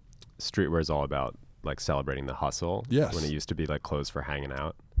streetwear is all about like celebrating the hustle. Yes. When it used to be like clothes for hanging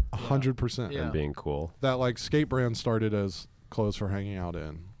out 100%. Yeah. and being cool. That like skate brand started as clothes for hanging out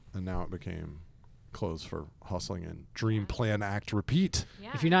in, and now it became clothes for hustling in. Dream, plan, act, repeat.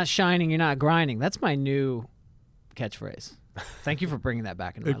 Yeah. If you're not shining, you're not grinding. That's my new catchphrase. Thank you for bringing that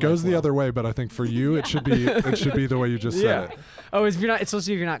back into my It goes life, the Will. other way, but I think for you it should be the way you just said it. Oh, it's supposed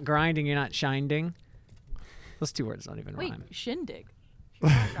to be if you're not grinding, you're not shining. Those two words don't even Wait, rhyme. shindig. If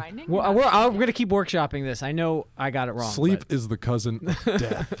you're not grinding, you're Well, not we're gonna keep workshopping this. I know I got it wrong. Sleep but is the cousin of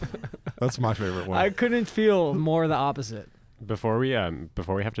death. That's my favorite one. I couldn't feel more the opposite. Before we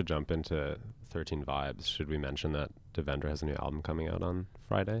have to jump into 13 Vibes, should we mention that Devendra has a new album coming out on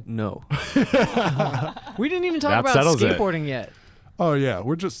Friday? No. We didn't even talk That about settles it. skateboarding yet. Oh yeah,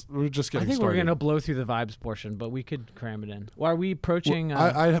 we're just getting I think started. we're gonna blow through the vibes portion, but we could cram it in. Well, are we approaching?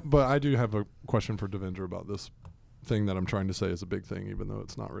 But I do have a question for Devendra about this thing that I'm trying to say is a big thing, even though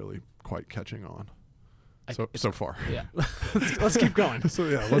it's not really quite catching on. So far. Yeah. Let's keep going. So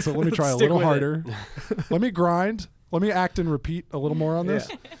yeah, let me try a stick little with it. harder. Let me grind. Let me act and repeat a little more on this.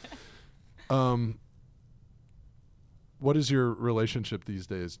 What is your relationship these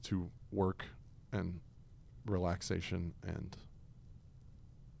days to work and relaxation and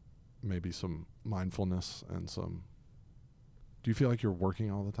maybe some mindfulness and some... Do you feel like you're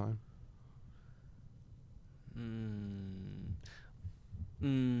working all the time? I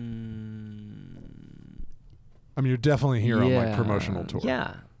mean, you're definitely here on like promotional tour.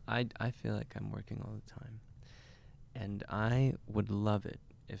 Yeah, I feel like I'm working all the time. And I would love it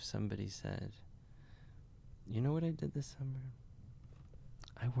if somebody said, you know what I did this summer?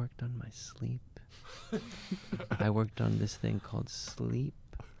 I worked on my sleep. I worked on this thing called sleep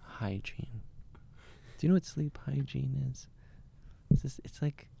hygiene. Do you know what sleep hygiene is? It's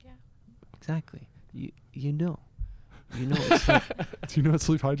like, Yeah. exactly. You know. You know it's like, Do you know what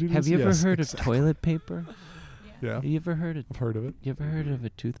sleep hygiene is? have you ever Yes, heard exactly. of toilet paper? Yeah, Have you ever heard of I've heard of it. You ever heard of a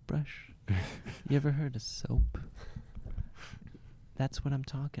toothbrush? You ever heard of soap? That's what I'm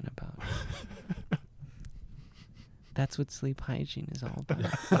talking about. That's what sleep hygiene is all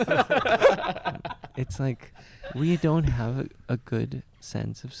about. It's like we don't have a good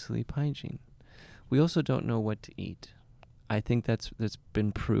sense of sleep hygiene. We also don't know what to eat. I think that's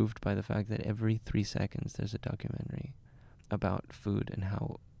been proved by the fact that every 3 seconds there's a documentary about food and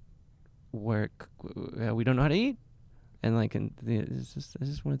how we don't know how to eat. And like, I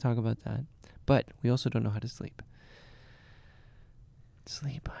just want to talk about that. But we also don't know how to sleep.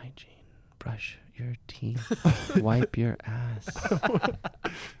 Sleep hygiene. Brush your teeth. Wipe your ass.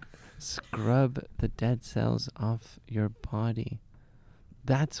 Scrub the dead cells off your body.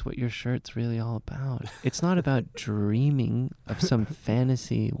 That's what your shirt's really all about. It's not about dreaming of some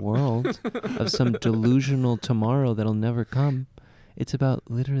fantasy world, of some delusional tomorrow that'll never come. It's about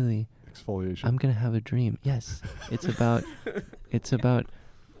literally, Exfoliation. I'm going to have a dream. Yes. It's about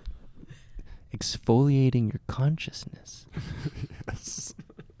exfoliating your consciousness. Yes.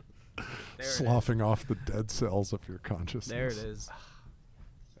 Sloughing off the dead cells of your consciousness. There it is.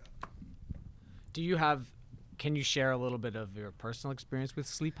 Can you share a little bit of your personal experience with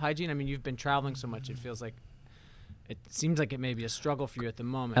sleep hygiene? I mean, you've been traveling so much, it seems like it may be a struggle for you at the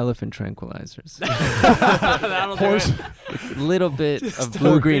moment. Elephant tranquilizers. That'll do Horse, it. A little bit Just of a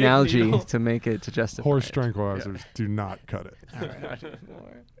blue-green big algae needle. to make it, to justify horse it. tranquilizers do not cut it. All right.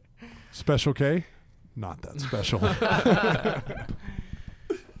 Special K, not that special.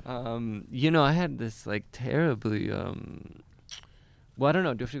 I had this like terribly Well, I don't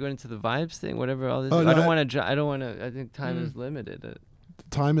know. Do we have to go into the vibes thing? Whatever all this. Oh, I no, don't want to. I don't want to. I think time is limited.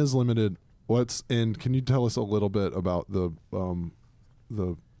 Time is limited. Can you tell us a little bit about the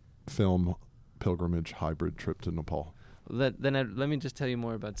film pilgrimage hybrid trip to Nepal? Let me just tell you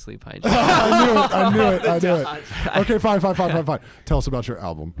more about sleep hygiene. I knew it. Okay, fine. Tell us about your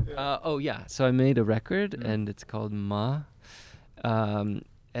album. Oh yeah, so I made a record and it's called Ma, and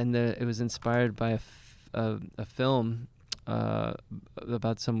it was inspired by a film that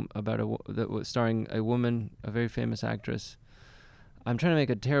was starring a woman, a very famous actress. I'm trying to make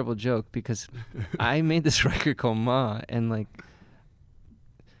a terrible joke because I made this record called Ma, and like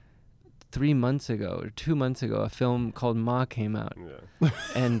 3 months ago or 2 months ago, a film called Ma came out. Yeah.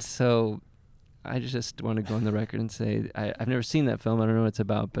 And so I just want to go on the record and say I've never seen that film. I don't know what it's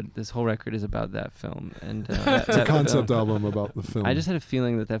about, but this whole record is about that film. And it's a concept album about the film. I just had a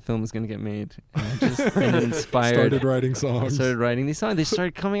feeling that film was going to get made. And it inspired. Started writing songs. I started writing these songs. They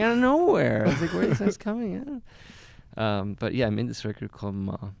started coming out of nowhere. I was like, where are these songs coming out? But yeah, I made this record called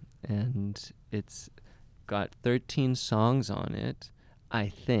Ma, and it's got 13 songs on it, I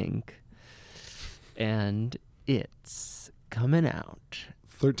think. And it's coming out.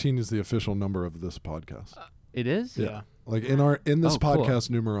 13 is the official number of this podcast. It is? Yeah. Like in this podcast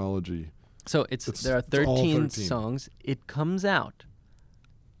numerology. So there are 13 songs. It comes out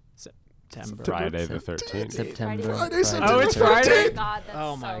Friday the 13th. September. It's Friday. God,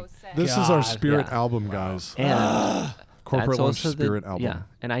 that's so sick. This is our spirit album, guys. And corporate launch spirit album. Yeah,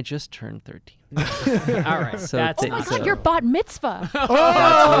 and I just turned 13. All right. So oh my God, your bat mitzvah.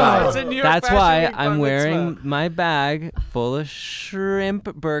 That's why I'm wearing my bag full of shrimp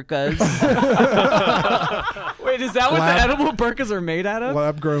burkas. Wait, is that what the edible burkas are made out of?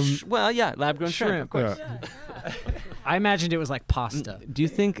 Lab grown. Lab grown shrimp. Of course. Yeah. I imagined it was like pasta. Do you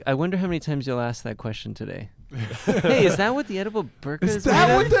think? I wonder how many times you'll ask that question today. Hey, is that what the edible burka is? Is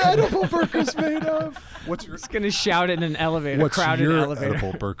that what the edible burka's made of? What's your? Just gonna shout it in an elevator. What's crowded your elevator.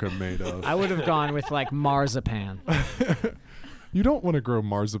 edible burka made of? I would have gone with like marzipan. You don't want to grow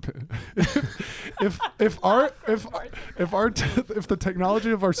marzipan. if the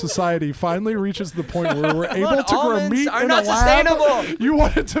technology of our society finally reaches the point where we're able to grow meat in a lab, you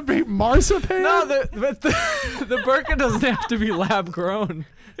want it to be marzipan? No, but the burka doesn't have to be lab grown.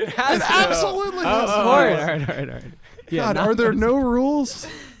 It absolutely has. All right. Yeah, God, are there no rules?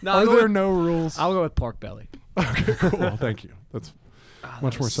 Are there no rules? I'll go with pork belly. Okay, cool. Thank you. That's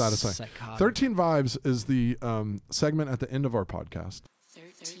much more satisfying. Psychotic. 13 Vibes is the segment at the end of our podcast.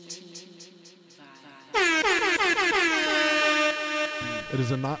 13 It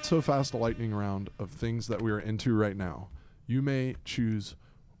is a not so fast lightning round of things that we are into right now. You may choose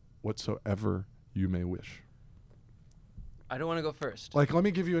whatsoever you may wish. I don't want to go first. Like, let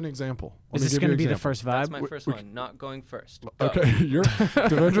me give you an example. Is this going to be the first vibe? That's my first one. Not going first. Go. Okay,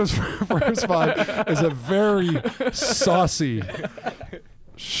 Devendra's first vibe is a very saucy,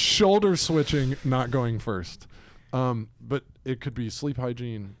 shoulder switching, not going first. But it could be sleep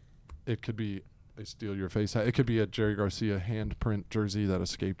hygiene. It could be a steal your face hat. It could be a Jerry Garcia handprint jersey that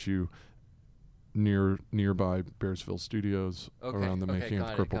escaped you nearby Bearsville Studios around the making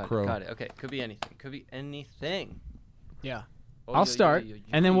of Cripple Crow. Got it. Okay, could be anything. Yeah. I'll start,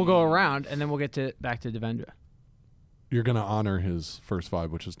 and then we'll go around, and then we'll get back to Devendra. You're going to honor his first vibe,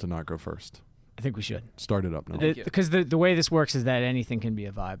 which is to not go first. I think we should. Start it up now. Because the way this works is that anything can be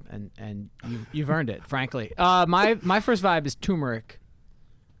a vibe, and you've earned it, frankly. My first vibe is turmeric.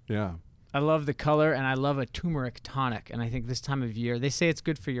 Yeah. I love the color, and I love a turmeric tonic, and I think this time of year, they say it's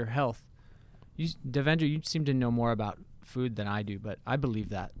good for your health. Devendra, you seem to know more about food than I do, but I believe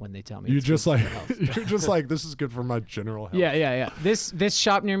that when they tell me you're just like this is good for my general health. Yeah. This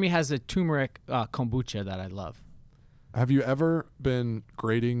shop near me has a turmeric kombucha that I love. Have you ever been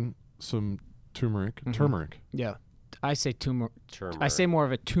grating some turmeric? Mm-hmm. Turmeric. Yeah, I say turmeric. I say more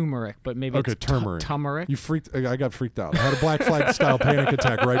of a turmeric, but maybe it's turmeric. Turmeric. I got freaked out. I had a Black Flag style panic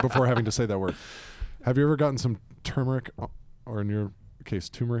attack right before having to say that word. Have you ever gotten some turmeric, or in your case,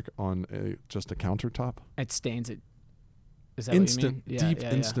 turmeric on just a countertop? It stains it. Is that instant, what you mean?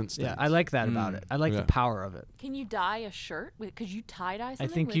 instant stains. Yeah, I like that about it. I like the power of it. Can you dye a shirt? Could you tie-dye something?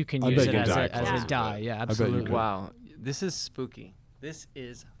 I think you can use it as a dye. Yeah, absolutely. Wow. This is spooky. This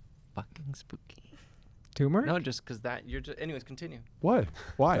is fucking spooky. Turmeric? No, just because anyways, continue. What?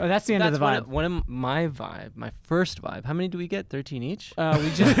 Why? Oh, that's the end of the vibe. One of my vibe, my first vibe. How many do we get? 13 each?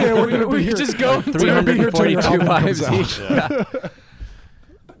 We just we just go 342 vibes each. Yeah.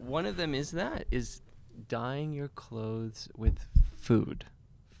 One of them is dyeing your clothes with food.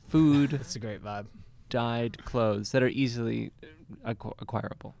 That's a great vibe. Dyed clothes that are easily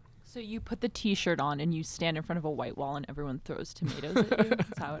acquirable. So you put the T-shirt on and you stand in front of a white wall and everyone throws tomatoes at you.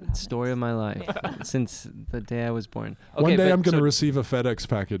 That's how it happens. Story of my life since the day I was born. Okay, One day but I'm going to so- receive a FedEx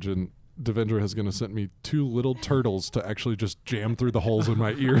package and Devendra is going to send me 2 little turtles to actually just jam through the holes in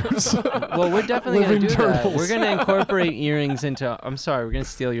my ears. Well, we're definitely going Living to do that. turtles. We're going to incorporate earrings into. I'm sorry, we're going to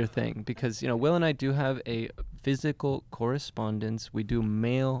steal your thing because Will and I do have a physical correspondence. We do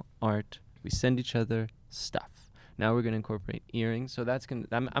mail art. We send each other stuff. Now we're going to incorporate earrings. So that's going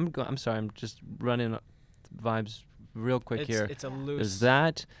to. I'm sorry. I'm just running vibes real quick here. It's a loose. There's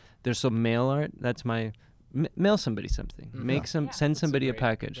that. There's some mail art. That's my. Mail somebody something. Make some. Send somebody a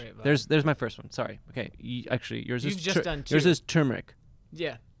package. great vibe. There's my first one. Sorry. Okay. Actually, yours You've is just done 2. yours is turmeric.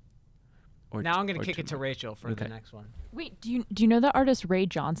 Yeah. Or Now I'm going or to kick it to turmeric. Rachel for the next one. Wait, do you know the artist Ray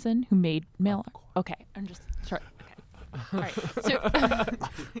Johnson who made mail? Okay, I'm just sorry. Okay. All right. So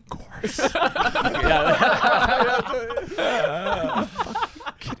Of course.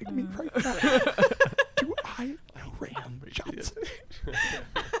 Kidding me right now? Do I know Ray Johnson?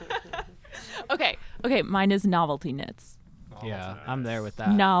 okay, mine is novelty knits. Yeah, I'm there with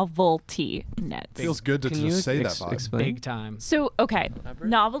that. Novelty knits. Feels good to Can you just say that, vibe. explain? Big time. So, okay,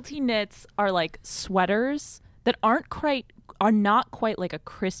 novelty knits are like sweaters that are not quite like a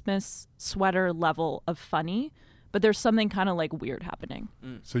Christmas sweater level of funny, but there's something kind of like weird happening.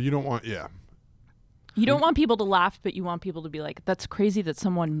 So you don't want, You don't want people to laugh, but you want people to be like, that's crazy that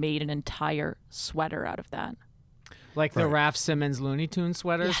someone made an entire sweater out of that. Like the Right. Raph Simmons Looney Tunes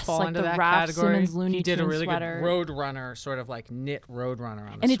sweaters Yes, fall like into the that Raph category. Simmons Looney He did a Tunes really sweater. good Roadrunner, sort of like knit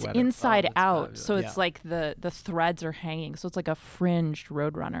Roadrunner on And a it's sweater. inside that's out, fabulous. so it's Yeah. like the threads are hanging, so it's like a fringed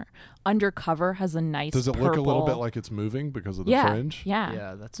Roadrunner. Undercover has a nice Does it look a little bit purple- like it's moving because of the yeah, fringe? Yeah,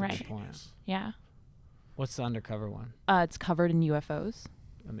 Yeah, that's a right. good point. Yeah. What's the undercover one? It's covered in UFOs.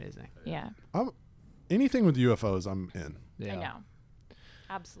 Amazing. Yeah, Anything with UFOs, I'm in. Yeah. I know.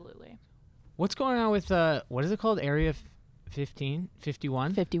 Absolutely. What's going on with what is it called? Area 15,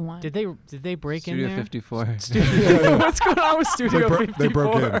 51? 51. Did they break Studio in there? 54. What's going on with Studio 54? They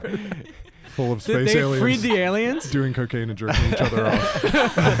broke in. Full of space They aliens freed the aliens? doing cocaine and jerking each other off.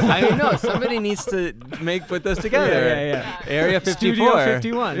 I mean, no, somebody needs to put those together. Yeah. Area 54. Studio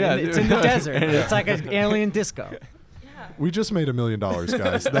 51. Yeah, and it's in the desert. It's like an alien disco. We just made $1 million, guys.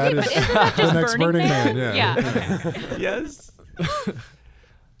 That is Isn't that the just next Burning Man. Yeah. Okay. Yes.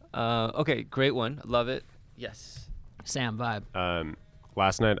 Okay, great one. Love it. Yes. Sam vibe.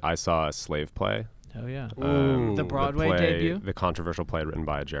 Last night I saw a Slave play. Oh yeah. Ooh. The Broadway play, debut. The controversial play written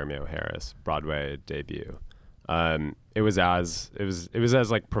by Jeremy O. Harris, Broadway debut. It was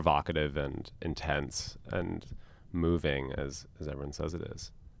as like provocative and intense and moving as everyone says it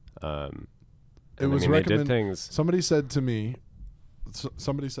is. It was they did recommend- things. Somebody said to me,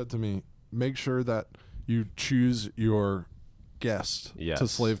 make sure that you choose your guest to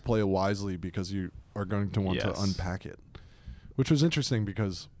Yes. slave play wisely because you are going to want to Yes. unpack it. Which was interesting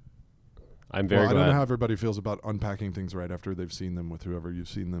because I'm very I don't glad. know how everybody feels about unpacking things right after they've seen them with whoever you've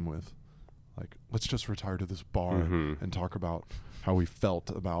seen them with. Like, let's just retire to this bar Mhm. and talk about how we felt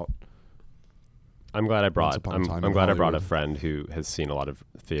about. I'm glad I brought. Upon a I'm, Time I'm in glad I brought a Hollywood. friend who has seen a lot of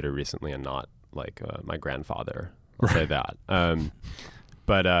theater recently and not like my grandfather. I'll say that.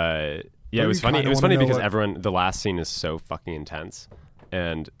 But yeah, Or it was you funny. kinda It was wanna funny know because what- everyone. The last scene is so fucking intense,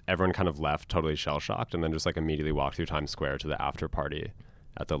 and everyone kind of left totally shell shocked, and then just like immediately walked through Times Square to the after party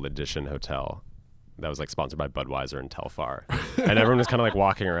at the L'Addition Hotel. That was like sponsored by Budweiser and Telfar, and everyone was kind of like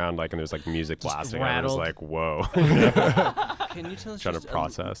walking around like, and there's like music blasting. And I was rattled. like, whoa. Can you tell us Trying to just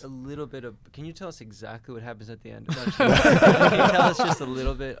process. a little bit of? Can you tell us exactly what happens at the end? Can you tell us just a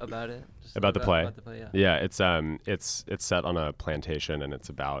little bit about it? Just About the play? About the play, yeah. Yeah, it's set on a plantation, and it's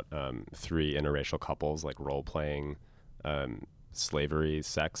about 3 interracial couples like role playing slavery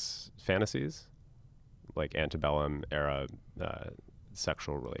sex fantasies, like antebellum era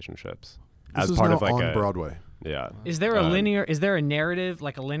sexual relationships. This as is part now of like on a Broadway. yeah. Is there a Um, is there a narrative,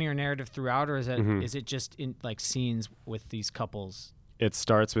 like a linear narrative throughout, or is it Mhm. is it just in like scenes with these couples? It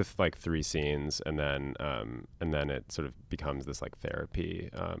starts with like 3 scenes, and then it sort of becomes this like therapy,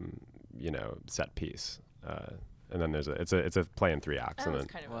 set piece. And then it's a play in 3 acts, That and was then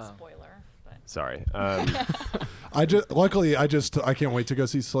kind of Wow. a spoiler. But. sorry. I can't wait to go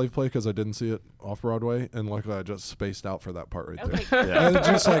see Slave Play because I didn't see it off Broadway, and luckily I just spaced out for that part right Okay. there. Yeah. And it's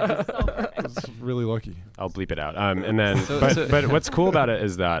just like So perfect. I was really lucky. I'll bleep it out. And then, So- but what's cool about it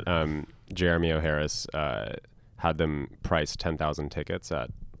is that Jeremy O. Harris had them price 10,000 tickets at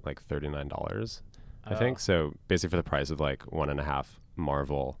like $39, I think. So basically, for the price of like 1.5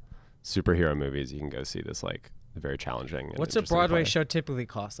 Marvel superhero movies, you can go see this like very challenging. and What's a interesting Broadway play. show typically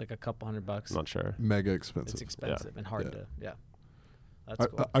cost? Like a couple $100. I'm not sure. Mega expensive. It's expensive and hard Yeah. to. Yeah. That's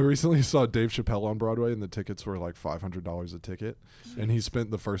cool. I recently saw Dave Chappelle on Broadway, and the tickets were like $500 a ticket, and he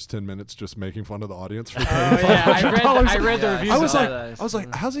spent the first 10 minutes just making fun of the audience for paying $500. I read the reviews. I was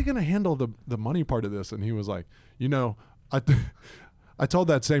like, how's he gonna handle the money part of this? And he was like, I told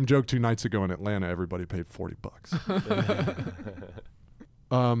that same joke 2 nights ago in Atlanta. Everybody paid $40.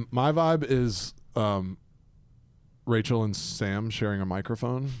 My vibe is Rachel and Sam sharing a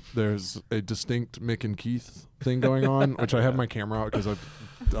microphone. There's a distinct Mick and Keith thing going on, which I have my camera out because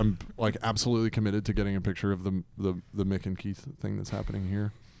I'm like absolutely committed to getting a picture of the Mick and Keith thing that's happening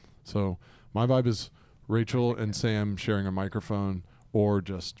here. So my vibe is Rachel and Sam sharing a microphone, or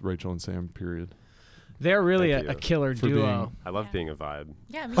just Rachel and Sam, period. They're really a killer duo. I love being a vibe.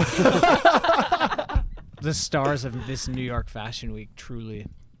 Yeah, me too. The stars of this New York Fashion Week, truly.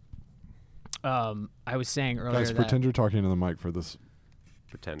 I was saying earlier Guys, pretend you're talking to the mic for this.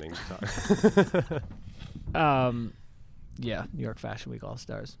 Pretending to talk. Yeah, New York Fashion Week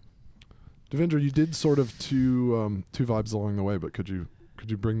All-Stars. Devendra, you did sort of two vibes along the way, but could you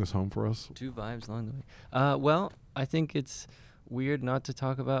bring this home for us? 2 vibes along the way. Well, I think it's weird not to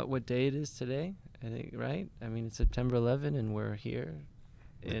talk about what day it is today. I think, right? I mean, it's September 11, and we're here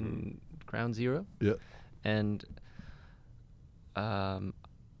in Ground Zero. Yeah. And I've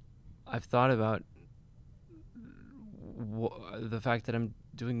thought about the fact that I'm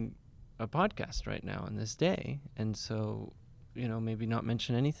doing a podcast right now on this day, and so, maybe not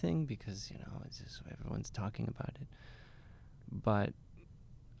mention anything because, it's just everyone's talking about it. But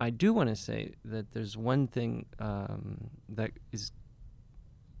I do want to say that there's one thing that is,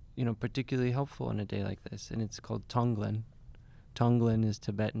 particularly helpful on a day like this, and it's called Tonglen. Tonglen is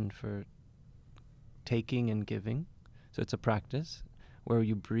Tibetan for taking and giving. So it's a practice where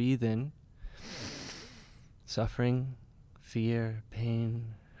you breathe in suffering, fear,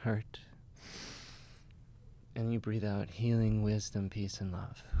 pain, hurt, and you breathe out healing, wisdom, peace, and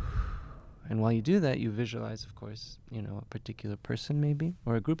love. And while you do that, you visualize, of course, a particular person maybe,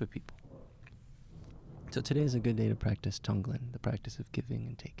 or a group of people. So today is a good day to practice Tonglen, the practice of giving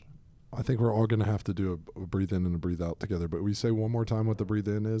and taking. I think we're all going to have to do a breathe in and a breathe out together. But we say one more time what the breathe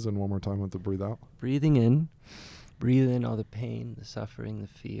in is and one more time what the breathe out. Breathing in, breathe in all the pain, the suffering, the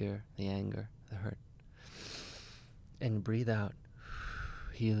fear, the anger, the hurt. And breathe out,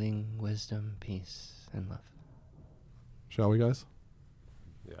 healing, wisdom, peace, and love. Shall we, guys?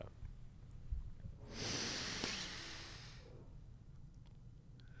 Yeah.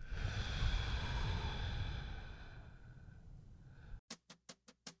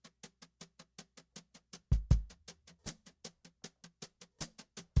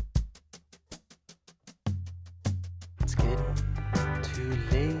 It's getting too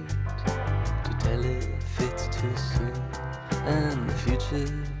late to tell if it's too soon, and the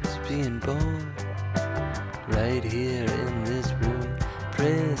future's being born right here in this room.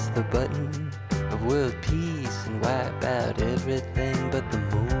 Press the button of world peace and wipe out everything but the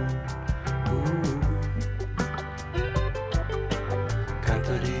moon. Ooh.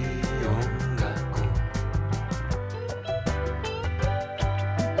 Cantori ongaku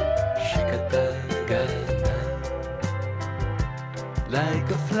shikatagana, like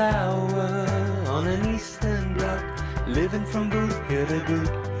a flower on an eastern rock, living from boot here to boot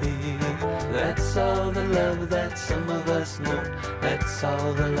here. That's all the love that some of us know. That's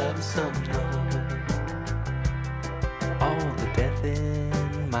all the love some know. All the death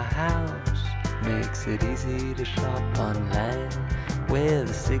in my house makes it easy to shop online, where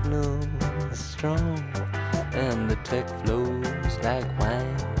the signal is strong and the tech flows like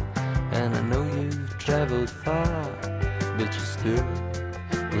wine. And I know you've traveled far, but you're still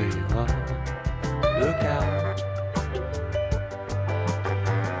where you are. Look